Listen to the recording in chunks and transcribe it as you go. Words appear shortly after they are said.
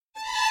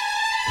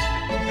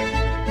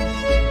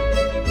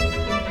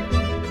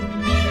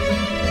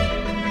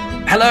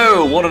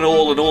Hello, one and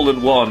all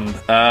in one.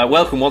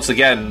 Welcome once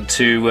again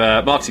to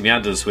Marketing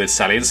Meanders with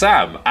Sally and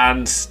Sam.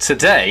 And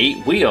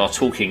today we are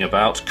talking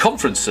about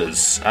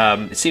conferences.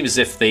 It seems as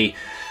if the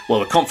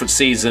conference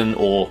season,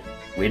 or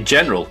in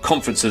general,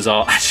 conferences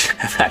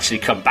have actually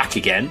come back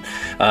again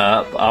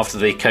after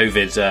the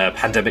COVID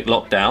pandemic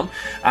lockdown.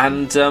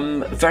 And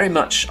very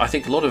much, I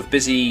think, a lot of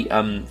busy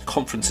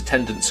conference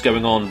attendance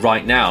going on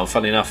right now.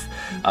 Funnily enough,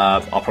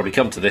 I'll probably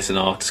come to this in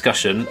our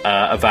discussion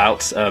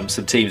about some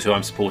teams who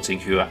I'm supporting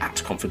who are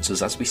at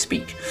conferences as we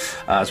speak,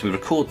 as we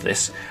record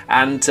this.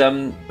 And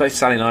both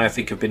Sally and I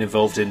think, have been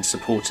involved in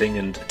supporting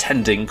and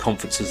attending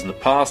conferences in the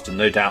past, and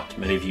no doubt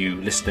many of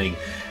you listening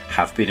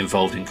have been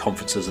involved in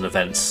conferences and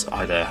events,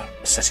 either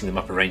setting them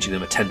up, arranging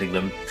them, attending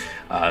them,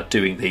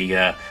 doing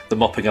the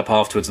mopping up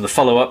afterwards and the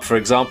follow-up, for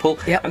example.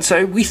 Yep. And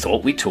so we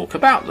thought we'd talk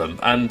about them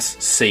and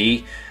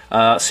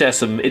share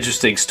some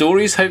interesting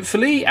stories,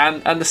 hopefully,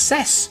 and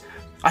assess,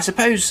 I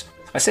suppose,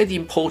 I say the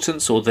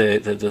importance or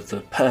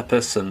the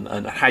purpose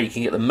and how you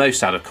can get the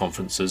most out of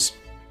conferences,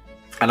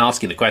 and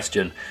asking the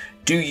question,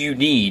 do you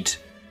need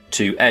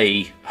to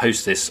A,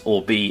 host this,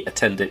 or B,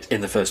 attend it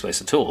in the first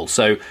place at all?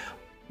 So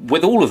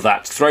with all of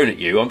that thrown at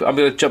you, I'm going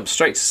to jump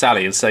straight to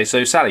Sally and say,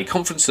 so Sally,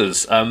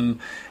 conferences,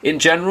 in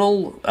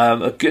general,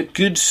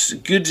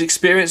 good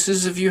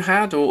experiences have you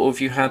had, or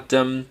have you had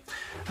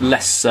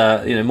less,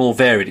 more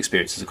varied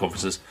experiences of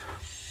conferences?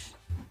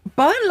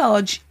 By and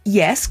large,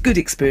 yes, good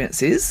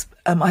experiences.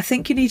 I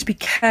think you need to be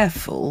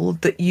careful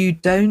that you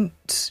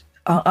don't.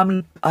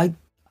 I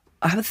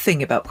have a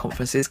thing about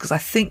conferences because I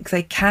think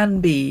they can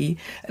be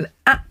an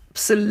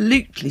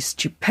absolutely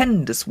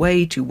stupendous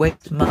way to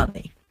waste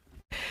money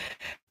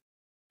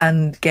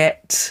and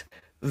get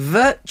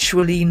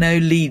virtually no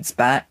leads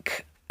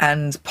back,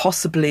 and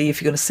possibly,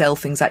 if you're going to sell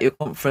things at your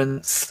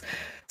conference,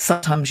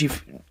 sometimes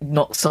you've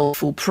not sold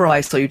full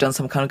price or you've done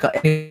some kind of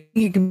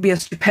it can be a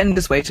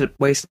stupendous way to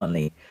waste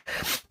money.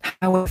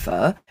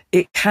 However,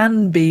 it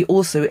can be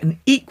also an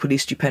equally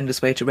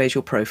stupendous way to raise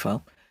your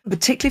profile,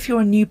 particularly if you're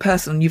a new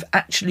person and you've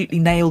absolutely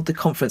nailed the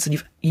conference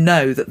and you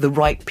know that the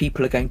right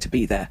people are going to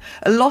be there.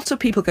 A lot of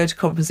people go to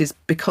conferences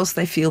because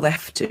they feel they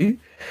have to.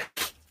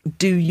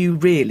 Do you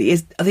really?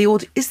 Is the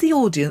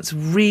audience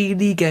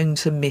really going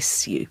to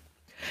miss you?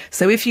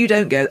 So if you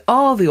don't go,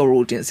 your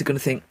audience are going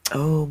to think,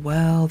 oh,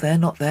 well, they're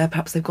not there.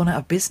 Perhaps they've gone out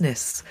of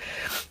business.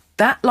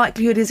 That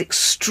likelihood is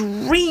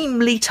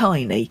extremely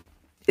tiny.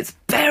 It's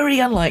very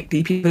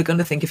unlikely people are going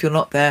to think, if you're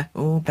not there,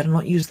 better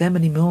not use them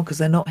anymore because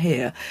they're not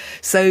here.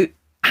 So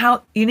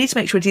you need to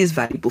make sure it is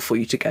valuable for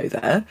you to go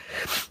there.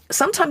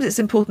 Sometimes it's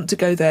important to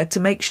go there to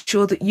make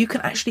sure that you can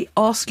actually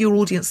ask your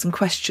audience some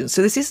questions.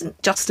 So this isn't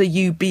just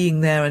you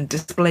being there and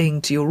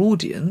displaying to your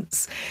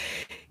audience.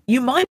 You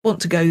might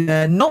want to go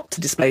there not to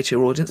display to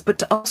your audience, but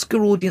to ask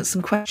your audience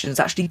some questions,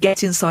 actually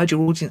get inside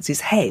your audience's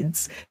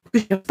heads,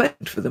 because you've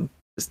spoken for them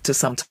to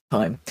some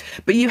time.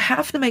 But you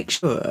have to make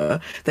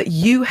sure that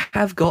you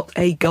have got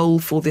a goal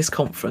for this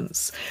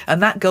conference.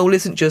 And that goal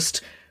isn't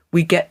just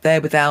we get there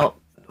without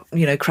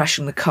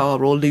crashing the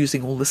car or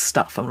losing all the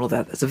stuff. All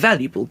that's a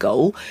valuable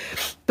goal.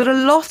 But a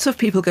lot of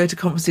people go to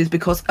conferences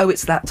because,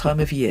 it's that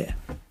time of year.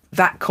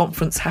 That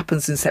conference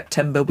happens in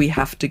September, we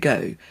have to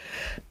go.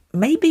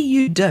 Maybe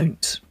you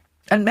don't.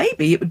 And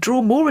maybe it would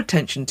draw more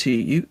attention to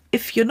you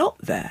if you're not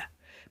there.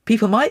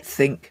 People might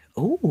think,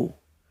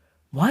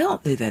 why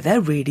aren't they there? They're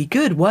really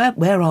good.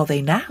 Where are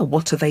they now?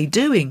 What are they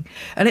doing?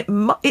 And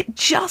it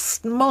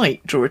just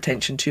might draw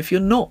attention to you if you're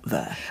not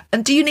there.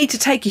 And do you need to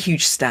take a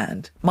huge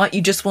stand? Might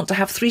you just want to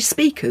have 3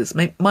 speakers?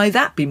 Might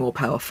that be more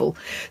powerful?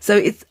 So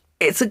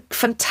it's a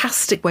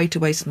fantastic way to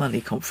waste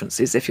money,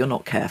 conferences, if you're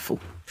not careful.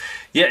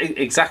 Yeah,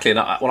 exactly. And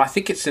I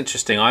think it's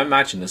interesting. I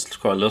imagine there's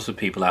quite a lot of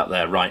people out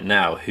there right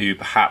now who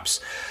perhaps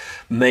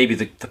maybe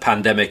the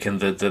pandemic and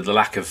the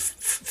lack of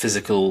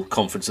physical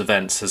conference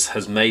events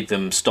has made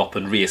them stop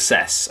and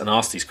reassess and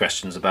ask these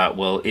questions about,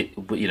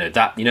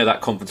 that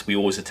conference we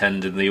always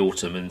attend in the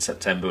autumn in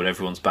September when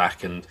everyone's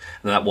back, and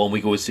that one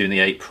we always do in the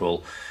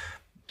April.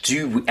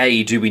 Do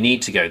we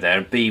need to go there?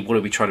 And B, what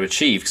are we trying to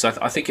achieve? Because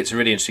I think it's a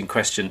really interesting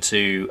question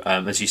to,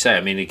 as you say,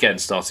 again,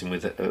 starting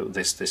with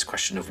this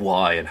question of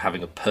why and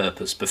having a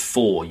purpose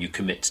before you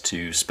commit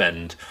to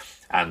spend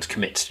and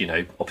commit,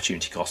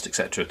 opportunity cost,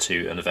 etc.,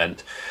 to an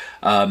event.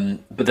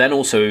 But then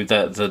also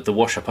the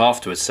wash up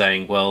afterwards,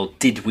 saying, well,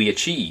 did we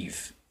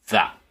achieve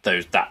that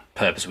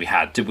purpose we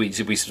had? Did we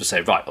sort of say,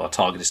 right, our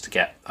target is to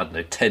get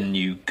 10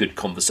 new good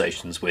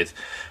conversations with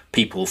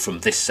people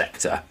from this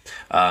sector,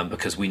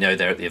 because we know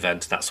they're at the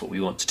event and that's what we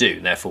want to do,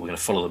 and therefore we're going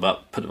to follow them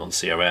up, put them on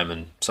CRM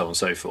and so on and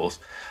so forth.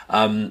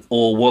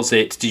 Or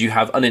did you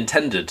have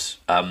unintended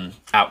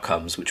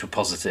outcomes which were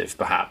positive,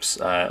 perhaps,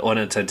 or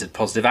unintended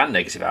positive and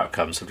negative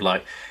outcomes of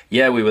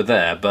we were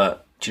there,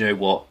 but do you know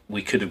what,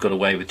 we could have got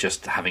away with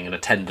just having an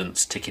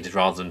attendance ticketed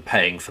rather than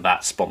paying for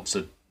that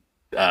sponsored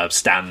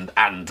stand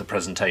and the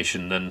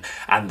presentation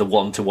and the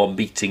one-to-one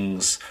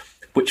meetings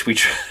which we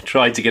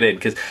tried to get in.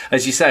 Because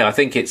as you say, I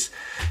think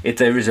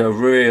there is a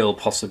real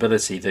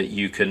possibility that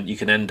you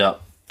can end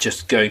up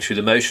just going through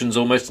the motions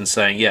almost and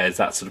saying, yeah, it's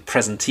that sort of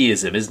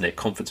presenteeism, isn't it?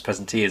 Conference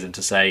presenteeism,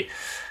 to say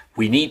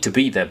we need to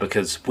be there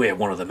because we're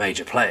one of the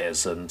major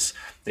players, and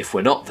if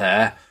we're not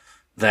there,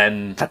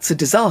 then that's a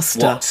disaster.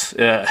 What?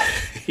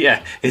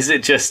 Yeah, is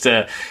it just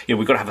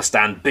we've got to have a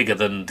stand bigger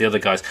than the other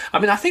guys? I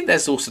mean, I think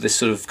there's also this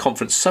sort of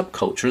conference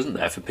subculture, isn't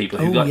there, for people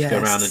who like to go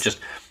around and just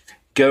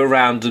go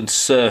around and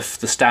surf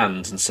the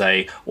stands and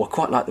say, well, I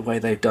quite like the way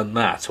they've done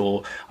that,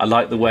 or I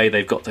like the way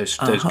they've got those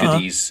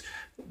goodies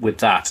with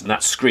that and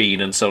that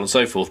screen and so on and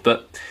so forth.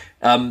 But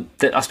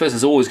I suppose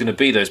there's always going to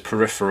be those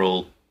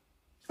peripheral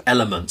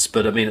elements.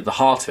 But I mean, at the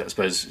heart of it, I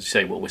suppose,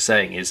 what we're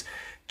saying is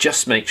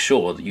just make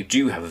sure that you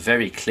do have a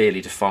very clearly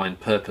defined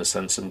purpose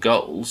and some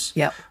goals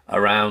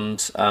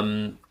around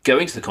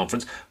going to the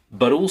conference.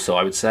 But also,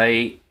 I would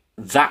say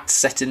that's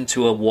set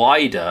into a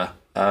wider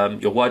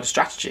your wider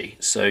strategy.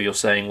 So you're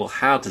saying, well,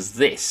 how does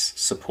this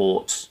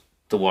support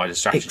the wider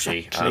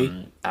strategy?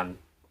 Exactly. And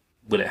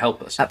will it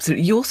help us?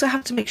 Absolutely. You also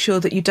have to make sure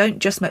that you don't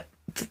just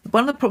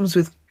one of the problems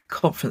with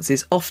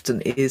conferences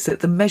often is that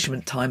the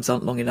measurement times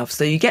aren't long enough.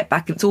 So you get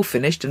back and it's all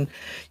finished and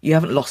you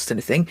haven't lost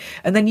anything.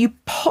 And then you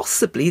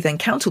possibly then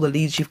count all the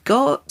leads you've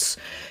got,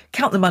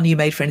 count the money you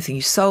made for anything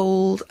you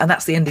sold, and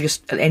that's the end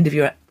of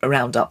your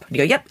roundup. And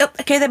you go, yep,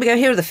 okay, there we go,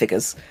 here are the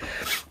figures.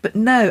 But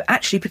no,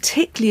 actually,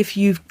 particularly if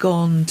you've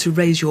gone to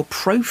raise your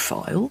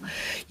profile,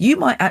 you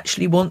might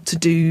actually want to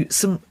do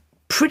some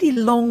pretty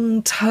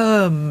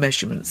long-term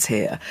measurements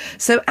here.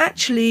 So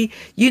actually,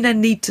 you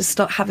then need to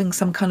start having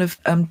some kind of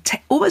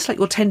almost like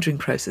your tendering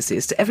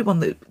processes to everyone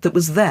that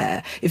was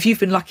there. If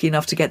you've been lucky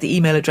enough to get the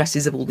email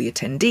addresses of all the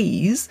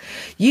attendees,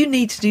 you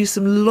need to do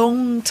some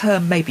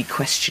long-term, maybe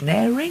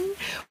questionnaring,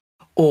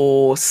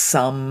 or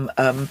some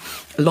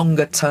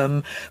longer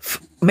term.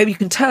 Maybe you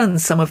can turn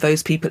some of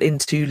those people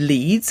into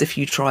leads if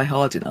you try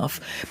hard enough.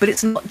 But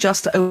it's not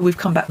just, we've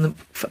come back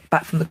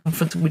from the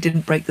conference and we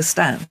didn't break the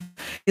stand.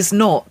 It's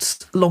not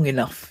long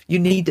enough. You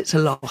need it to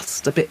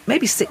last a bit,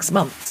 maybe 6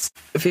 months,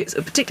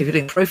 particularly if you're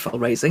doing profile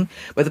raising,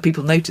 whether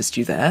people noticed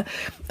you there.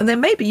 And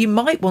then maybe you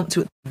might want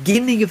to, at the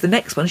beginning of the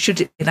next one, should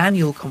it be an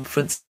annual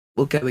conference,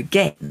 we'll go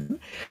again,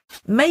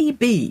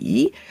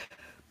 maybe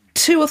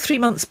 2 or 3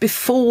 months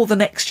before the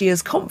next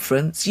year's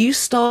conference, you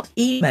start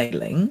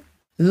emailing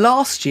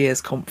last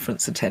year's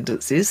conference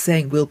attendances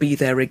saying, we'll be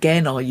there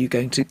again. Are you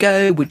going to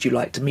go? Would you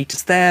like to meet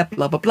us there?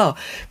 Blah, blah, blah.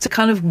 To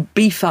kind of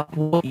beef up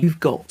what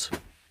you've got.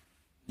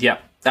 Yeah,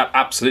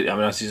 absolutely. I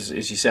mean, as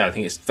you say, I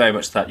think it's very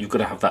much that you've got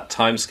to have that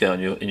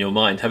timescale in your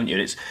mind, haven't you?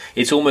 And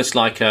it's almost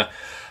like I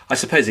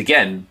suppose,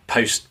 again,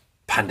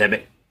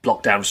 post-pandemic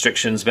lockdown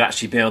restrictions, but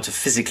actually being able to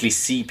physically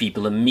see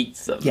people and meet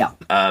them. Yeah.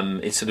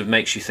 It sort of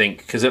makes you think,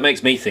 because it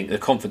makes me think the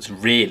conference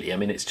really, I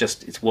mean,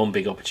 it's one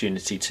big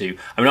opportunity to,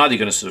 I mean, either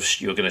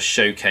you're going to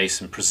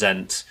showcase and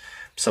present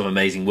some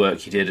amazing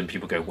work you did and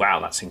people go, wow,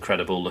 that's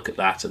incredible, look at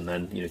that, and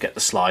then, get the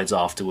slides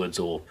afterwards,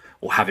 or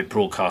have it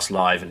broadcast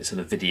live and it's in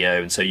a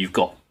video, and so you've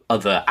got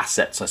other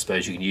assets, I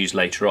suppose, you can use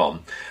later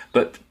on.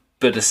 But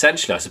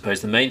essentially, I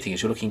suppose the main thing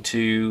is you're looking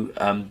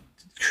to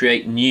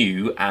create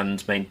new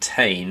and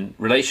maintain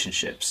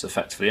relationships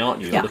effectively,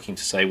 aren't you? You're looking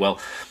to say, well,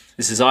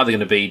 this is either going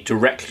to be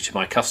directly to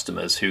my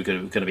customers who are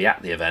going to be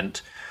at the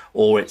event,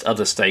 or it's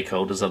other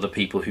stakeholders, other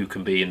people who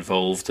can be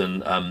involved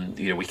and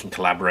we can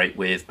collaborate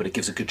with, but it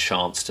gives a good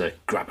chance to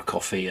grab a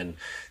coffee and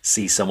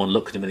see someone,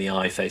 look them in the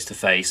eye face to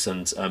face,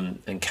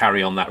 and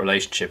carry on that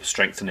relationship,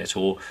 strengthen it,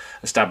 or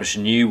establish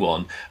a new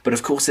one. But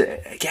of course,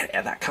 again,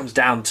 that comes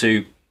down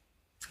to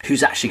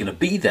who's actually going to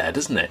be there,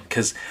 doesn't it?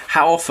 Because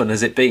how often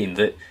has it been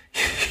that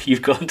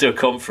you've gone to a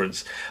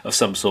conference of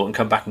some sort and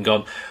come back and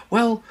gone,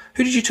 well,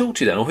 who did you talk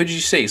to then? Or who did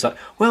you see? It's like,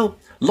 well,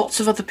 lots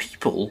of other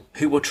people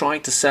who were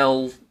trying to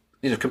sell,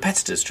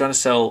 competitors, trying to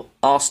sell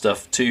our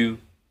stuff to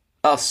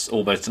us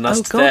almost, and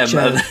us to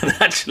them. And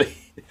actually,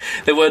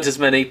 there weren't as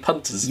many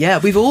punters. Yeah,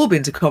 we've all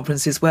been to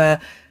conferences where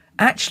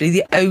actually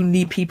the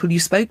only people you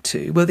spoke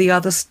to were the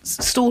other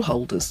stall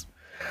holders,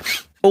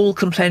 all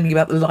complaining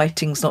about the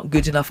lighting's not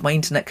good enough, my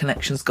internet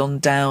connection's gone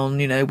down,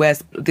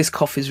 where's this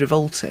coffee's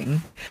revolting.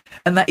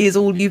 And that is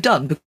all you've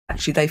done, because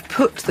actually they've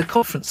put the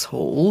conference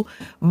hall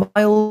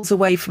miles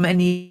away from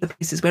any of the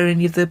places where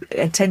any of the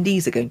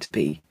attendees are going to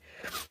be.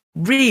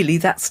 Really,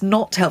 that's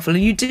not helpful.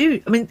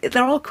 And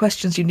there are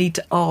questions you need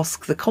to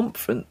ask the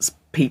conference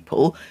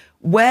people.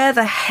 Where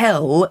the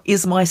hell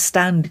is my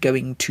stand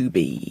going to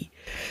be?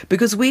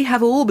 Because we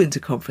have all been to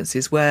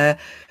conferences where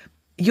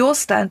your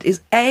stand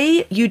is,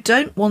 you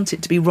don't want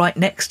it to be right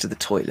next to the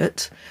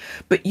toilet,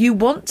 but you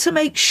want to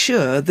make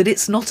sure that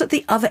it's not at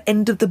the other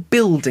end of the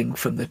building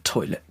from the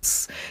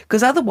toilets.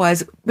 Because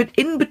otherwise, but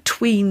in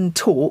between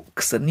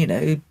talks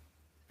and,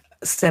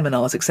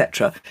 seminars,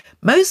 etc.,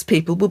 most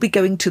people will be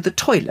going to the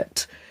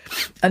toilet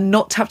and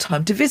not have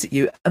time to visit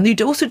you. And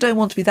you also don't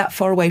want to be that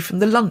far away from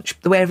the lunch,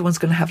 the way everyone's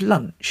going to have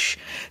lunch.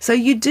 So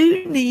you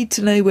do need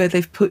to know where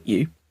they've put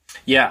you.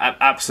 Yeah,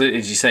 absolutely.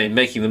 As you say,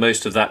 making the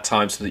most of that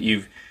time so that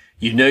you've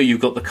you know you've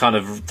got the kind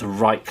of the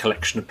right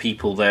collection of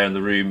people there in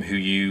the room who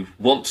you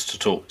want to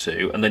talk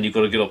to, and then you've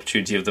got a good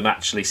opportunity of them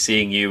actually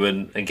seeing you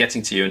and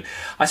getting to you. And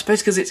I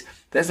suppose because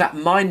there's that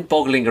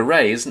mind-boggling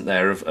array, isn't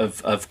there,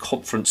 of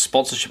conference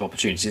sponsorship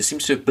opportunities. It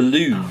seems to have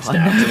ballooned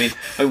now. I mean,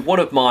 one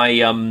of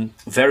my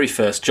very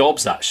first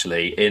jobs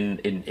actually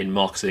in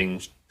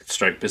marketing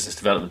stroke business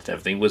development and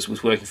everything was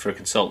working for a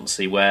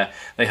consultancy where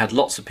they had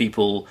lots of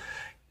people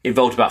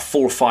involved, about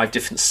 4 or 5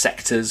 different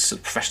sectors,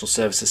 professional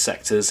services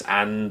sectors,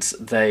 and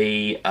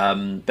they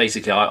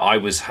basically I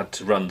had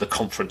to run the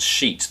conference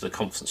sheet, the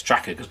conference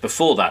tracker, because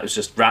before that it was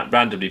just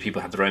randomly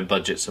people had their own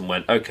budgets and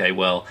went, okay,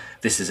 well,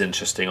 this is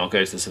interesting, I'll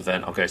go to this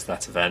event, I'll go to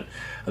that event.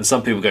 And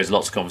some people go to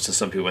lots of conferences,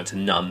 some people went to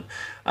none,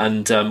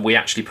 and we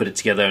actually put it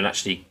together and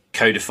actually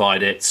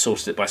codified it,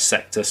 sorted it by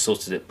sector,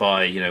 sorted it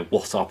by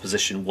what our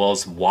position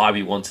was, why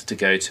we wanted to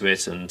go to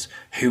it, and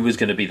who was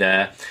going to be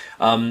there.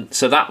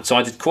 So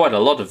I did quite a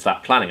lot of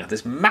that planning. I had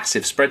this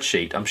massive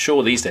spreadsheet. I'm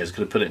sure these days I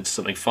could have put it into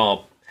something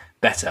far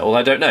better. Although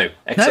I don't know.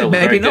 Excel was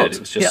very good. It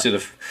was just sort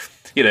of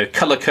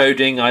colour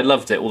coding. I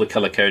loved it. All the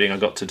colour coding I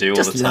got to do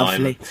all the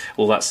time. Lovely.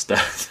 All that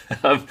stuff,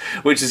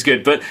 which is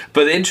good. But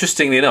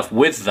interestingly enough,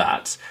 with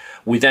that,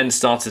 we then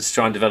started to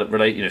try and develop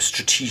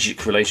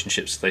strategic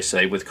relationships, they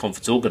say, with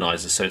conference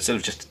organisers. So instead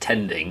of just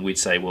attending, we'd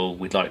say, well,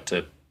 we'd like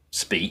to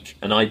speak.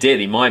 And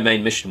ideally, my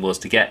main mission was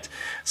to get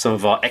some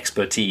of our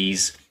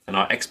expertise and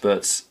our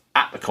experts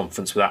at the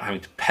conference without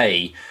having to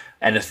pay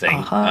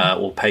anything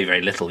or pay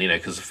very little,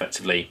 because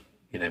effectively,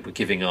 we're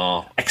giving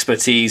our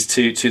expertise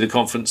to the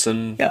conference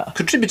and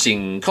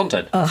contributing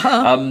content.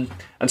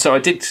 And so I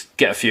did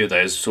get a few of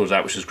those sorted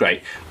out, which was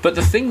great. But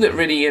the thing that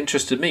really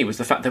interested me was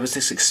the fact there was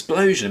this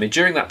explosion. I mean,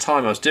 during that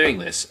time I was doing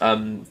this,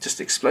 just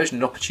explosion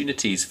in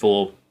opportunities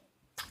for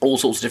all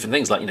sorts of different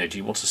things. Like, do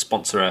you want to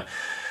sponsor an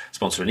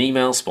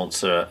email,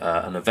 sponsor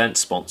an event,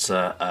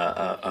 sponsor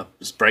a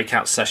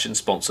breakout session,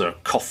 sponsor a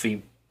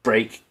coffee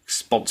break,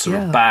 sponsor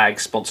a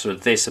bag, sponsor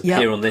this,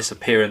 appear on this,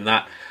 appear in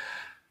that.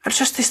 And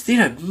just this,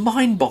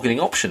 mind-boggling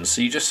options.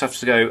 So you just have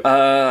to go,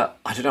 I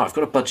don't know, I've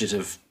got a budget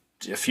of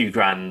a few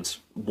grand.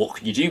 What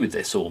can you do with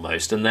this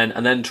almost? And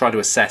then try to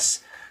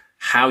assess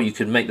how you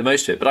can make the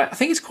most of it. But I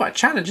think it's quite a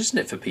challenge, isn't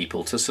it, for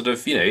people to sort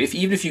of,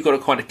 even if you've got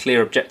quite a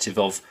clear objective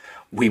of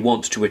we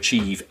want to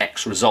achieve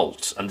X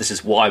result, and this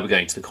is why we're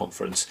going to the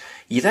conference,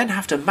 you then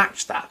have to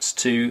match that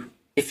to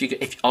if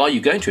are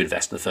you going to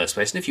invest in the first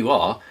place? And if you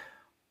are,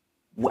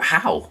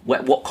 how?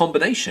 What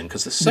combination?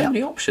 Because there's so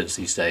many options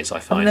these days, I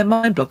find. And they're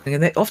mind-boggling,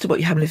 and often what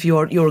you have if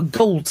you're a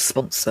gold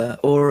sponsor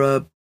or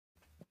a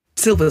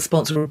silver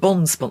sponsor or a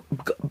bronze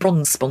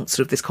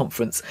sponsor of this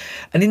conference,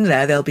 and in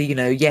there there'll be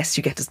yes,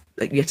 you get a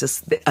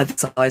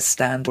size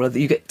stand, or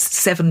you get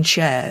 7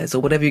 chairs or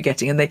whatever you're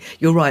getting, and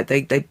you're right,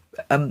 they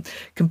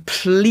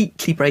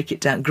completely break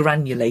it down,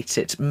 granulate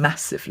it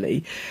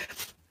massively,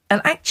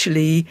 and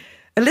actually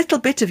a little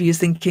bit of you is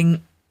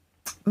thinking,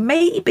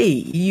 maybe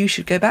you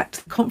should go back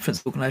to the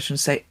conference organizer and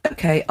say,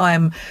 okay,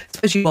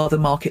 suppose you are the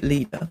market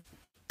leader.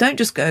 Don't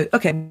just go,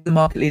 okay, the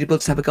market leader, we'll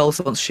just have a gold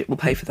sponsorship, we'll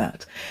pay for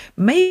that.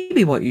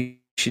 Maybe what you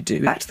should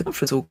do, back to the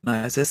conference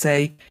organizer,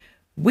 say,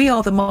 we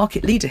are the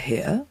market leader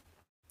here.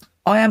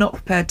 I am not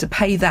prepared to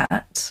pay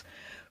that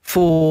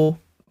for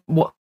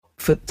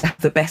to have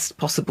the best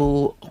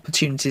possible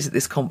opportunities at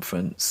this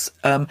conference.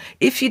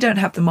 If you don't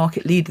have the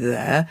market leader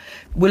there,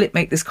 will it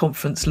make this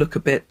conference look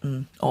a bit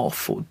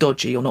off or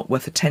dodgy or not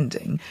worth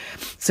attending?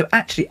 So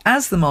actually,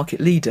 as the market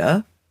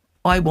leader,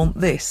 I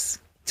want this.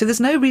 So there's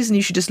no reason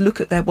you should just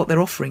look at what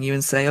they're offering you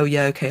and say, oh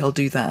yeah, okay, I'll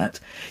do that.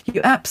 You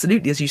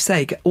absolutely, as you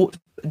say,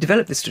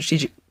 develop this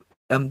strategic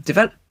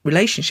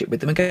relationship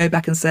with them and go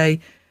back and say,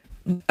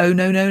 oh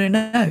no,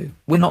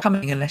 we're not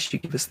coming unless you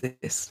give us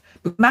this.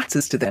 It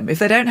matters to them. If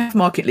they don't have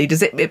market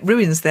leaders, it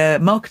ruins their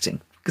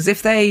marketing. Because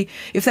if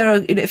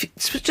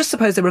just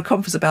suppose there were a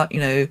conference about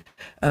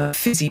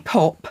fizzy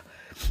pop,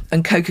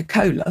 and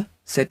Coca-Cola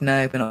said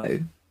no,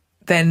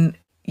 then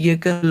you're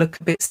going to look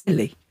a bit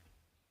silly.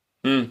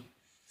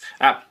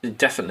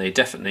 Definitely,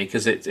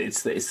 because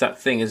it's that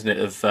thing, isn't it,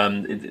 of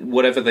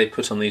whatever they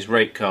put on these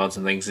rate cards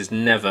and things is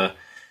never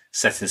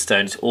set in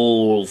stone. It's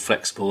all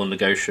flexible and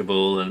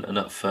negotiable and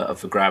up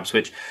for grabs,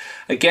 which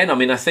again, I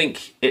mean, I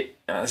think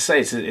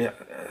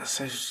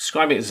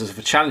describing it as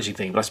a challenging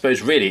thing, but I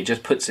suppose really it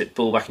just puts it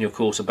ball back in your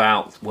court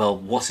about, well,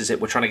 what is it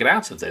we're trying to get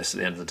out of this at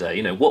the end of the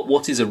day?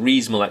 What is a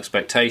reasonable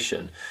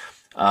expectation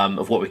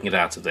of what we can get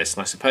out of this?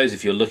 And I suppose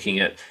if you're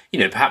looking at,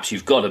 perhaps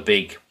you've got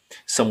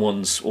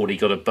someone's already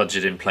got a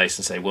budget in place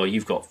and say, well,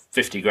 you've got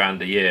 50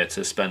 grand a year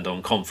to spend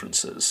on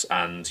conferences,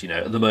 and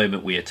at the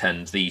moment we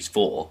attend these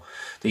are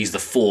the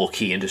 4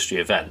 key industry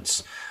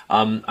events.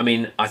 I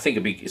mean, I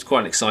think it's quite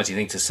an exciting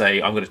thing to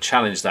say, I'm going to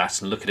challenge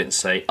that and look at it and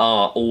say,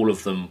 are all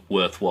of them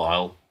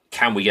worthwhile?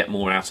 Can we get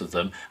more out of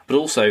them? But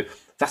also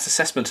that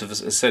assessment of,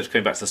 as I said,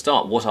 going back to the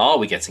start, what are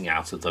we getting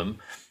out of them?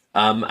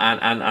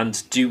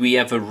 And do we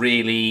ever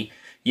really,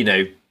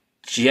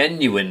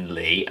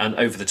 genuinely, and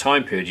over the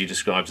time period you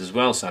described as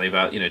well, Sally,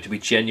 about, do we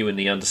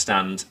genuinely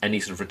understand any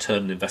sort of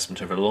return on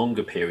investment over a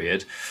longer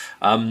period?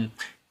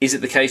 is it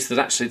the case that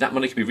actually that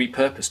money can be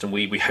repurposed and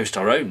we host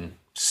our own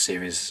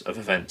series of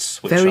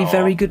events, which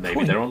very good maybe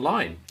point. they're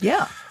online?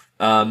 Yeah.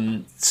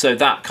 So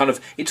that kind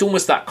of, it's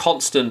almost that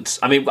constant.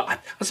 I mean, I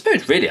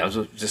suppose really I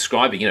was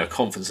describing, a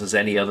conference as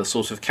any other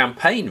sort of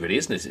campaign, really,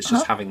 isn't it? It's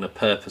just having the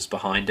purpose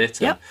behind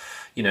it, and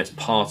it's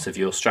part of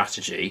your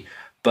strategy.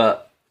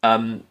 But I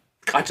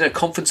don't know,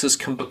 conferences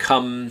can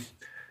become,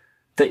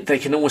 they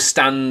can almost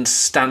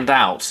stand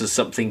out as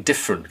something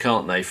different,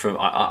 can't they? From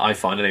I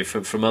find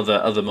from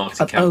other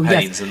marketing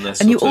campaigns,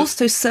 and you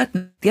also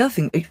certainly, the other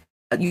thing.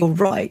 You're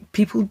right.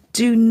 People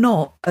do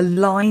not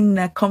align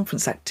their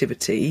conference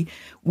activity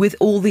with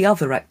all the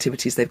other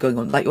activities they've going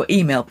on, like your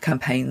email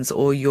campaigns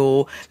or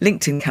your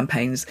LinkedIn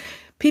campaigns.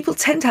 People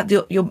tend to have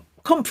your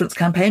conference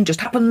campaign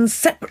just happens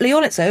separately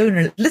on its own,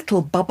 a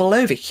little bubble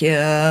over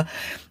here.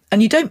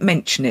 And you don't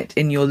mention it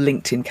in your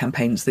LinkedIn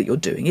campaigns that you're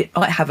doing. It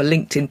might have a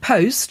LinkedIn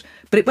post,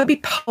 but it won't be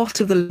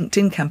part of the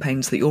LinkedIn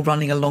campaigns that you're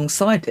running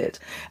alongside it.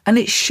 And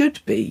it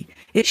should be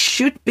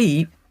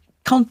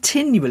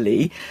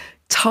continually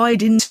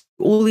tied into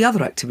all the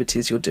other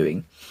activities you're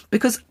doing,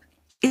 because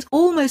it's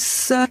almost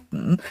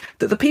certain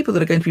that the people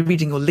that are going to be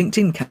reading your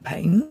LinkedIn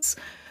campaigns,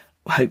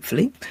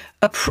 hopefully,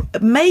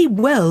 may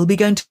well be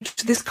going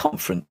to this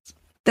conference.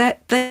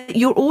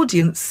 Your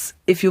audience,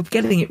 if you're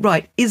getting it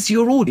right, is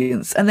your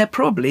audience, and they're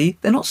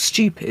not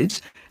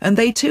stupid, and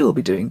they too will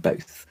be doing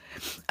both.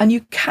 And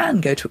you can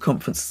go to a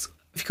conference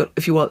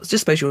if you are,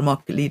 just suppose you're a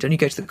market leader and you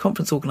go to the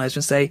conference organizer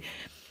and say,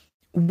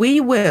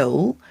 we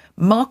will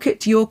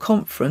market your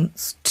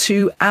conference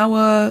to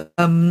our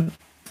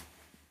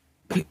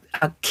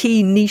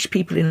key niche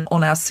people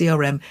on our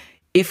CRM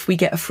if we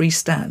get a free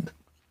stand.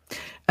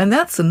 And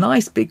that's a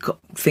nice big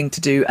thing to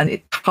do, and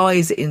it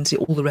ties it into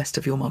all the rest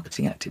of your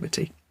marketing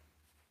activity.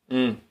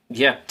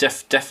 Yeah,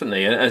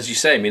 definitely. And as you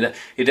say, I mean,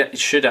 it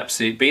should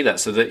absolutely be that,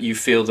 so that you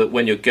feel that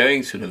when you're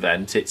going to an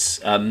event, it's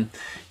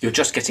you're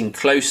just getting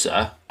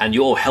closer, and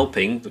you're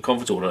helping the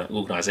conference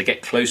organizer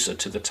get closer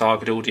to the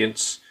target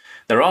audience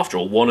they're after,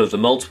 or one of the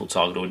multiple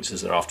target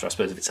audiences they're after. I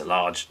suppose if it's a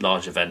large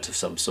event of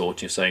some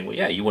sort, you're saying, well,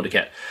 yeah, you want to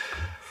get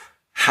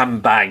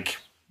handbag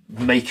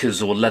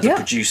makers or leather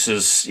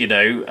producers,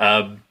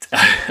 particularly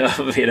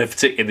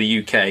in the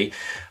UK.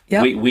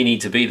 Yep. We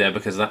need to be there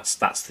because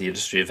that's the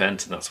industry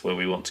event, and that's where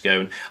we want to go.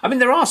 And I mean,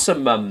 there are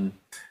some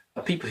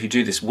people who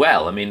do this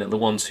well. I mean, the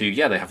ones who,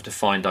 they have a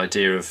defined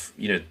idea of,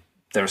 there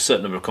are a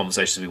certain number of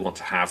conversations we want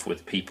to have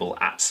with people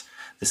at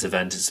this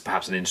event. It's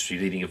perhaps an industry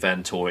leading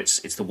event, or it's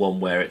the one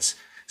where it's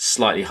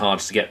slightly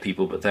harder to get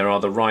people, but there are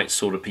the right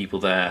sort of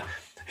people there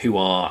who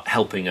are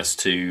helping us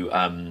to,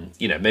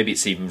 maybe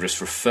it's even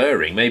just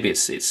referring. Maybe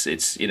it's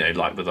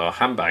like with our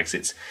handbags,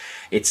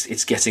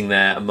 it's getting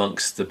there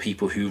amongst the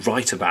people who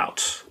write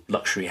about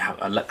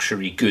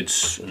luxury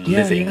goods and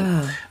living,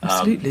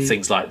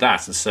 things like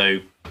that. And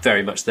so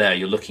very much there,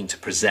 you're looking to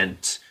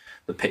present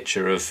the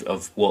picture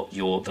of what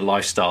the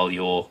lifestyle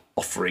you're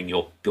offering,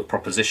 your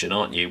proposition,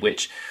 aren't you?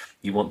 Which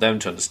you want them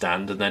to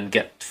understand, and then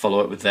follow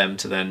up with them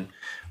to then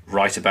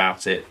write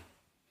about it,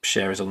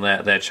 share it on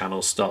their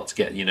channels, start to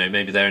get,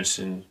 maybe they're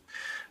interested in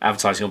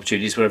advertising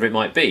opportunities, whatever it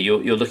might be.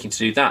 You're looking to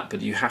do that,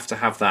 but you have to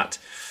have that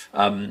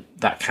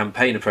that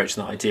campaign approach,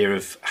 and that idea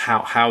of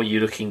how you're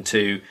looking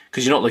to,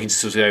 because you're not looking to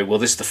sort of go, well,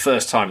 this is the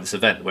first time at this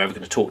event that we're ever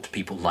going to talk to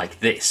people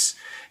like this.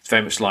 It's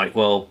very much like,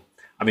 well,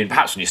 I mean,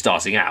 perhaps when you're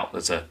starting out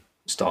as a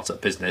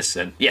startup business,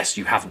 and yes,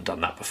 you haven't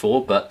done that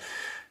before, but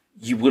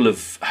you will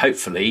have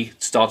hopefully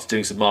started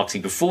doing some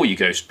marketing before you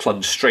go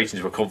plunge straight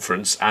into a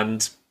conference,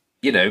 and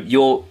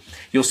you're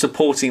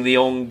supporting the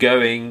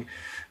ongoing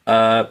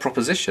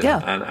proposition,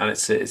 and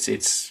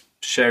it's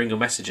sharing your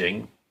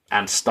messaging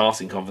and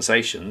starting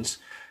conversations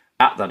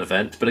at that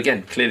event. But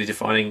again, clearly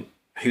defining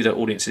who that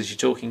audience is you're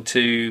talking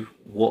to,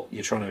 what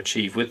you're trying to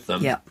achieve with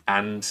them,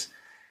 and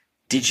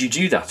did you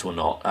do that or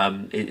not?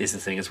 Is the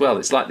thing as well.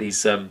 It's like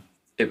these. I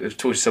was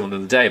talking to someone the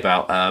other day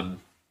about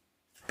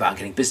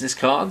getting business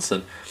cards,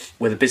 and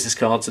whether business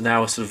cards are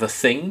now a sort of a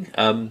thing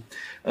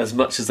as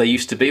much as they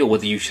used to be, or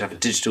whether you should have a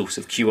digital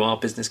sort of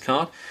QR business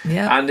card.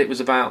 Yeah. And it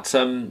was about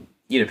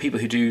people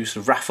who do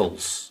sort of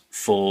raffles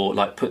for,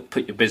 like,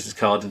 put your business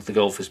card into the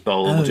Goldfish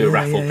Bowl, or do a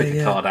raffle, pick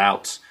a card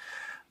out,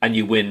 and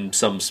you win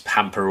some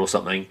hamper or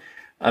something.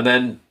 And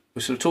then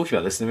we're sort of talking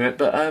about this, and we went,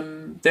 but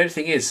the only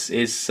thing is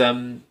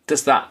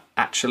does that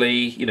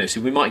actually,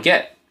 so we might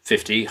get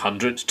 50,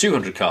 100,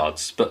 200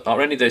 cards, but are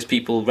any of those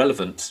people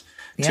relevant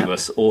to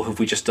us, or have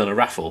we just done a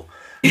raffle?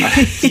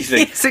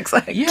 Yes,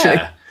 exactly.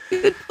 Yeah.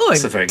 Good point.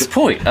 That's a very good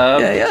point.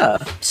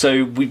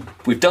 So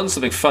we've done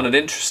something fun and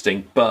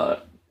interesting,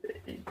 but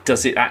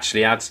does it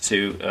actually add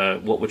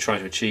to what we're trying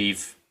to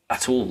achieve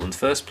at all in the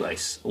first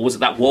place? Or was it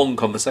that one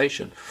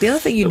conversation? The other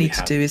thing you need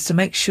to do is to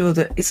make sure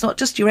that it's not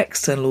just your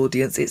external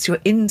audience, it's your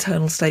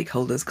internal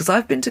stakeholders. Because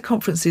I've been to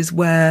conferences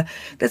where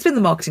there's been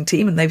the marketing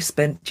team, and they've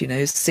spent,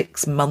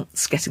 6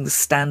 months getting the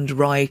stand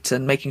right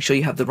and making sure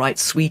you have the right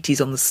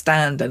sweeties on the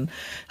stand and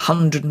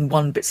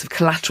 101 bits of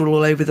collateral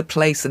all over the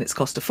place, and it's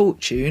cost a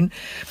fortune.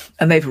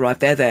 And they've arrived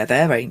there,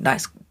 very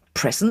nice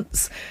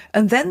presents.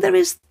 And then there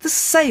is the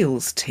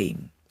sales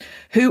team.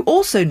 who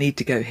also need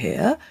to go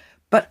here,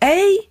 but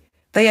they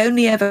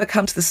only ever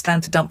come to the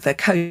stand to dump their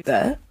coat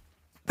there.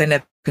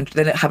 You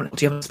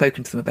haven't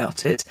spoken to them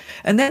about it,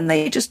 and then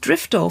they just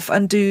drift off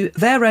and do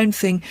their own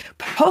thing,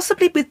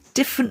 possibly with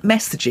different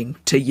messaging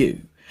to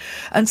you.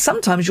 And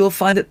sometimes you'll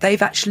find that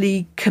they've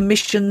actually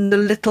commissioned a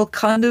little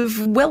kind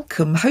of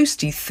welcome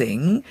hosty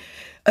thing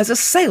as a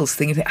sales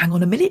thing. You think, hang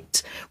on a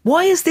minute,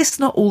 why is this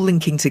not all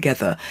linking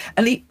together?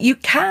 And you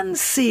can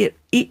see it.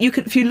 You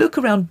can, if you look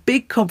around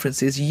big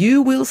conferences,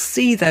 you will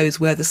see those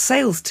where the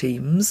sales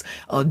teams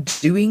are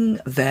doing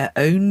their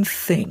own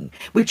thing,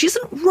 which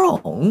isn't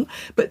wrong,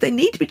 but they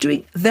need to be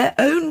doing their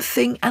own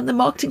thing, and the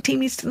marketing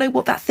team needs to know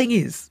what that thing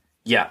is.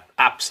 Yeah,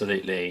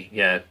 absolutely.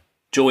 Yeah.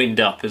 Joined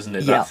up, isn't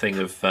it? That thing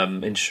of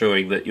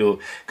ensuring that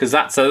because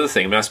that's the other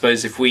thing. I mean, I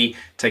suppose if we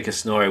take a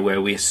scenario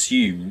where we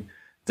assume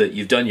that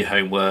you've done your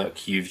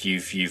homework,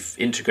 you've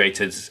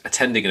integrated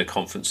attending a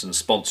conference and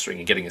sponsoring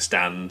and getting a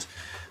stand,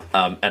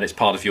 and it's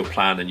part of your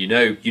plan, and you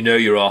know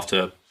you're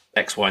after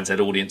X, Y, and Z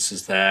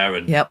audiences there,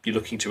 and you're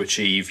looking to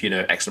achieve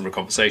X number of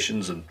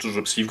conversations, and so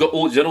you've done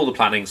all the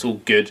planning. It's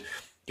all good.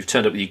 You've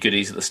turned up with your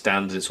goodies at the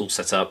stand, and it's all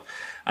set up.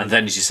 And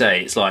then, as you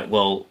say, it's like,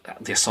 well,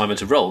 the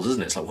assignment of roles,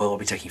 isn't it? It's like, well, are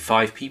we taking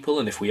 5 people?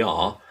 And if we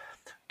are,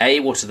 A,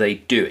 what are they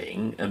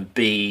doing? And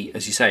B,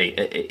 as you say,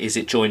 is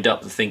it joined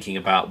up the thinking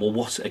about, well,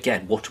 what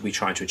are we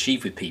trying to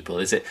achieve with people?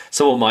 Is it,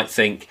 someone might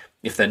think,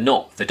 if they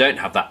don't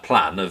have that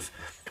plan of,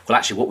 well,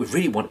 actually, what we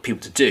really want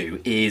people to do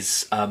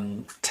is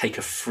take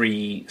a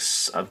free,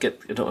 I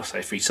don't want to say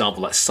a free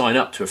sample, like sign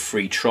up to a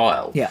free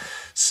trial. Yeah.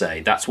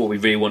 Say, that's what we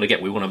really want to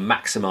get. We want to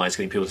maximise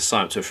getting people to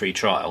sign up to a free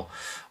trial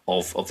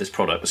of this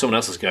product, but someone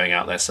else is going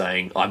out there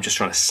saying, I'm just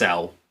trying to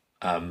sell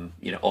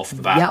off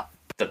the bat.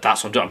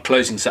 That's what I'm doing. I'm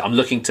closing, I'm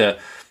looking to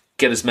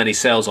get as many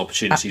sales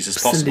opportunities as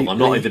possible. I'm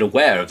not even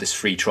aware of this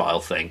free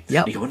trial thing.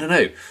 You go,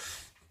 no,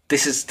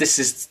 this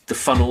is the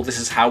funnel, this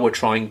is how we're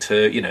trying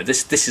to,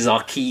 this is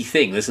our key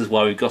thing, this is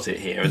why we've got it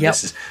here, and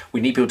this is,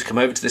 we need people to come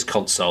over to this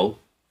console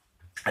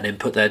and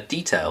input their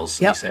details.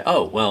 And you say,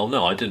 oh well,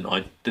 no, I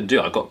didn't do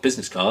it. I got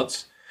business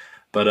cards,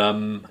 but I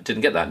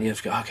didn't get that. And you have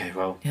to go, okay,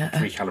 well,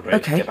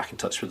 recalibrate, get back in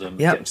touch with them,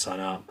 get them to sign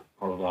up,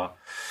 blah, blah,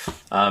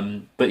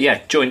 blah. But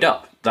yeah, joined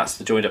up. That's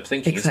the joined up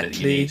thinking, isn't it, that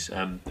you need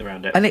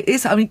around it. And it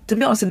is, I mean, to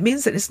be honest, it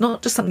means that it's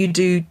not just something you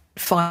do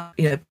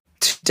 2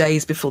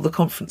 days before the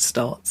conference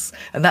starts.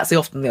 And that's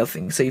often the other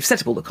thing. So you've set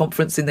up all the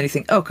conference and then you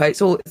think, okay,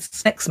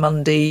 it's next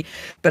Monday,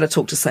 better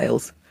talk to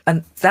sales.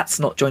 And that's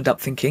not joined up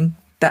thinking.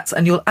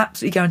 And you'll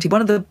absolutely guarantee one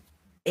of the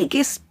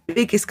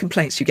biggest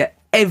complaints you get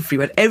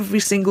everywhere, at every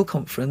single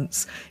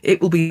conference,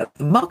 it will be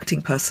the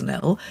marketing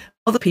personnel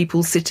are the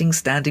people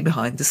standing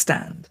behind the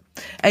stand.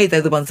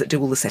 They're the ones that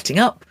do all the setting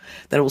up.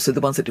 They're also the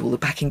ones that do all the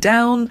packing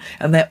down,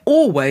 and they're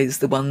always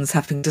the ones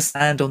having to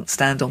stand on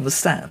the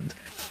stand.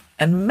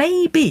 And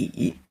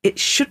maybe it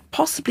should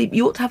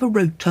you ought to have a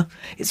rota.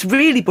 It's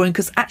really boring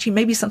because actually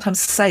maybe sometimes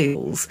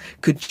sales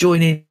could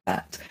join in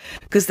that,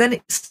 because then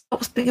it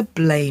stops being a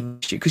blame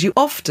issue, because you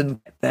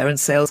often get there and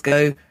sales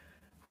go,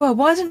 well,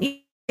 why didn't you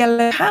get a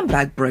yellow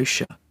handbag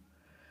brochure?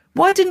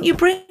 Why didn't you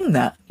bring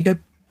that? You go,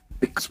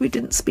 because we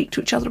didn't speak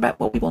to each other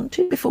about what we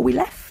wanted before we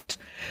left.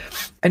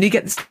 And you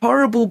get this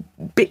horrible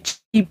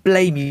bitchy,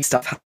 blamey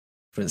stuff happening.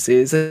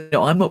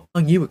 I'm not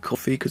buying you a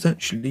coffee because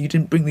actually you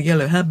didn't bring the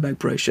yellow handbag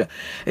brochure.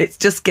 It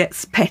just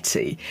gets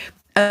petty.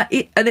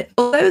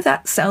 Although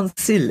that sounds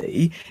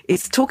silly,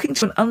 it's talking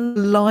to an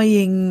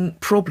underlying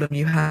problem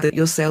you have, that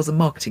your sales and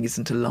marketing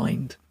isn't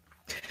aligned.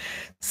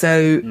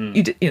 So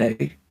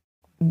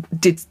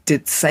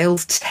did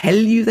sales tell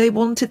you they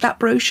wanted that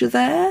brochure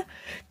there?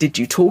 Did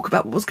you talk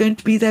about what was going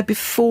to be there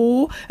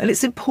before? And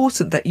it's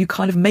important that you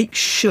kind of make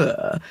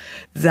sure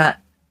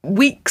that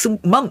weeks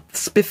and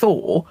months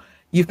before,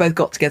 you've both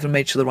got together and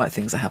made sure the right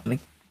things are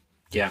happening.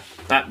 Yeah,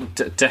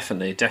 that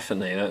definitely.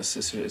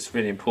 It's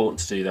really important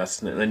to do that,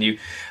 isn't it? And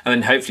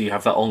then hopefully you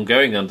have that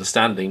ongoing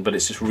understanding, but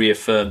it's just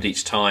reaffirmed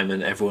each time,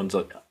 and everyone's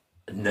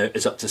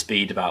is up to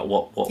speed about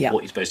what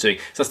you're supposed to do.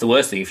 So that's the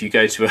worst thing if you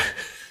go to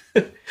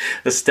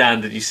a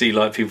stand and you see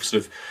like people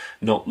sort of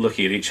not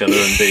looking at each other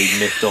and being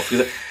miffed off.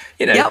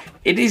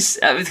 It is.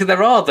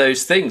 There are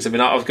those things. I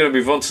mean, I was going to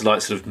move on to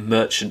like sort of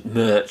merch and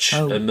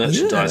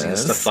merchandising and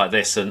stuff like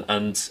this,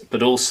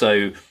 but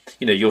also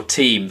your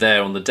team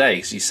there on the day,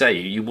 because you say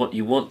you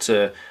want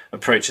to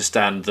approach a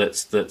stand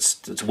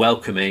that's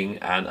welcoming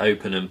and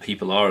open, and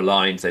people are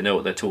aligned. They know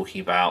what they're talking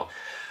about.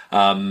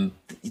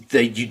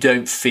 You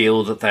don't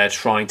feel that they're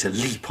trying to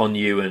leap on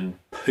you and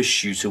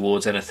push you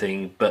towards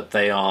anything, but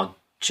they are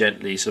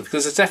gently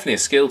because there's definitely a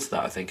skill to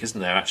that, I think, isn't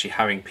there? Actually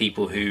having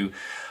people who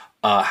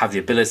have the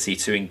ability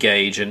to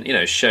engage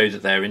and show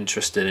that they're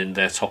interested in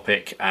their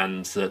topic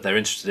and that they're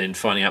interested in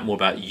finding out more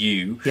about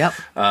you.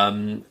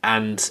 And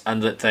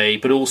that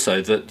but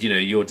also that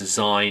your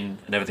design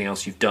and everything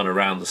else you've done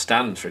around the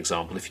stand, for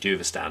example, if you do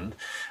have a stand,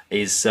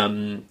 is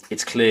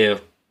it's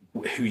clear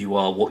who you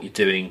are, what you're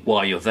doing,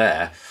 why you're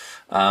there.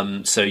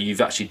 So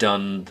you've actually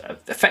done,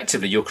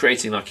 effectively, you're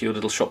creating like your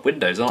little shop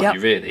windows, aren't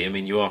you, really? I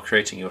mean, you are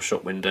creating your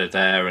shop window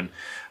there, and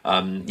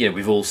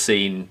We've all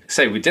seen,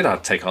 say we did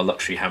have to take our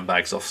luxury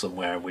handbags off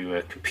somewhere and we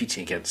were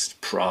competing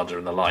against Prada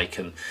and the like,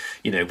 and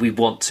we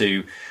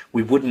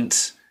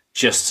wouldn't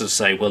just to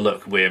say, well,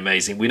 look, we're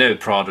amazing. We know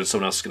Prada and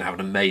someone else is going to have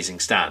an amazing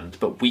stand,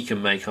 but we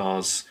can make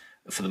ours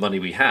for the money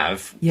we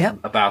have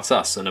about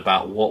us and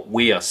about what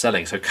we are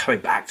selling. So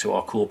coming back to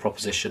our core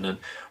proposition and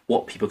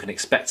what people can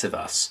expect of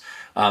us.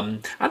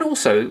 And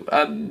also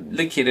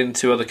linking it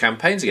into other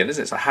campaigns again,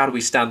 isn't it? So how do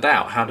we stand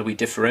out? How do we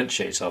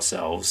differentiate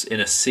ourselves in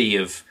a sea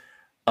of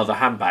other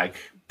handbag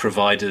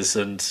providers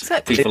and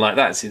people like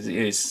that?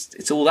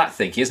 It's all that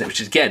thinking, isn't it?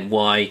 Which is, again,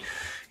 why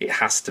it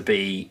has to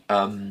be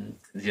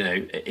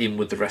in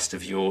with the rest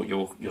of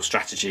your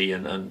strategy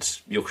and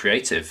your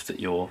creative and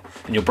your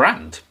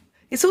brand.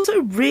 It's also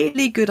a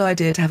really good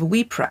idea to have a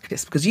wee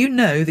practice, because you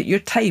know that your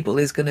table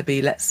is going to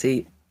be, let's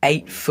see,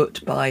 8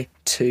 foot by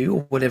 2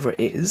 or whatever it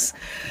is.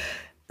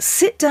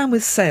 Sit down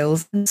with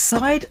sales and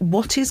decide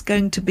what is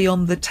going to be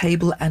on the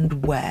table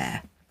and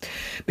where.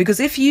 Because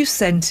if you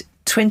sent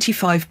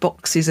 25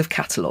 boxes of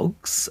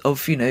catalogues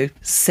of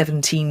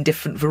 17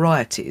 different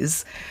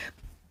varieties,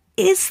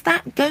 is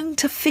that going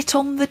to fit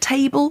on the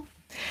table?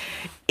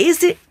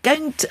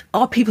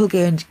 Are people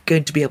going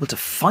to be able to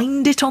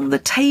find it on the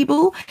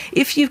table?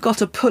 If you've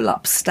got a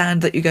pull-up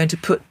stand that you're going to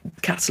put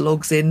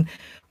catalogues in,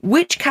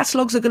 which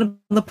catalogues are going to be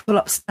on the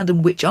pull-up stand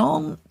and which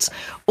aren't?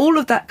 All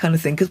of that kind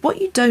of thing. Because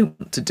what you don't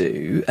want to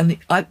do, and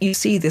you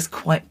see this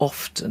quite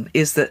often,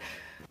 is that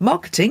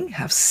marketing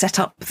have set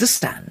up the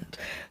stand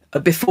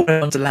before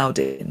everyone's allowed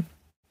in.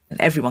 And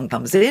everyone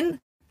comes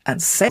in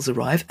and sales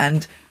arrive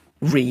and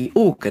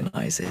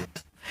reorganise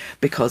it.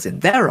 Because in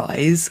their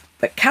eyes,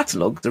 the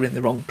catalogues are in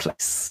the wrong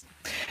place.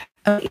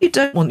 And what you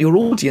don't want your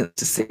audience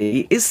to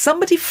see is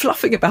somebody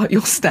fluffing about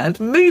your stand,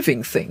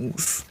 moving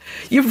things.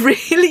 You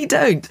really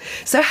don't.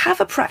 So have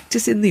a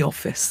practice in the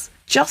office.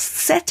 Just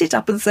set it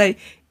up and say,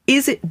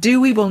 do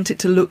we want it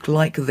to look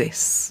like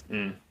this?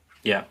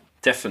 Yeah,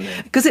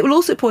 definitely. Because it will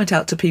also point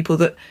out to people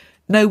that,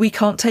 no, we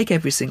can't take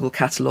every single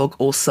catalogue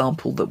or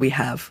sample that we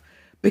have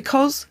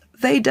because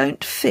they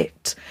don't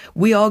fit.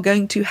 We are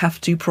going to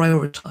have to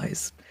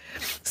prioritise.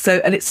 So,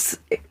 and it's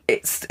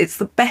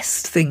the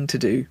best thing to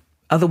do.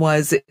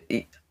 Otherwise,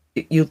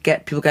 you'll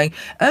get people going,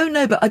 oh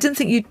no, but I didn't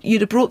think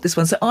you'd have brought this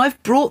one. So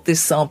I've brought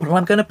this sample and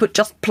I'm going to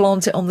just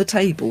plant it on the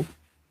table.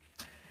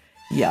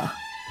 Yeah,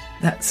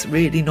 that's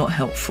really not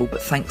helpful,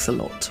 but thanks a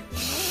lot.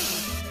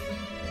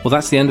 Well,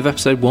 that's the end of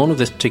episode 1 of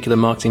this particular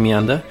Marketing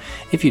Meander.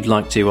 If you'd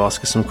like to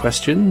ask us some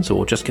questions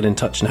or just get in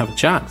touch and have a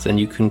chat, then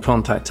you can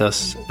contact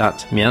us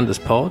at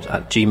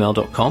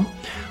meanderspod@gmail.com,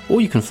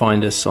 or you can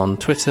find us on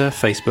Twitter,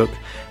 Facebook,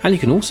 and you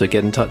can also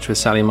get in touch with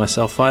Sally and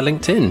myself via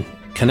LinkedIn.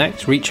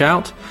 Connect, reach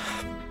out,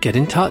 get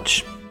in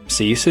touch.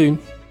 See you soon.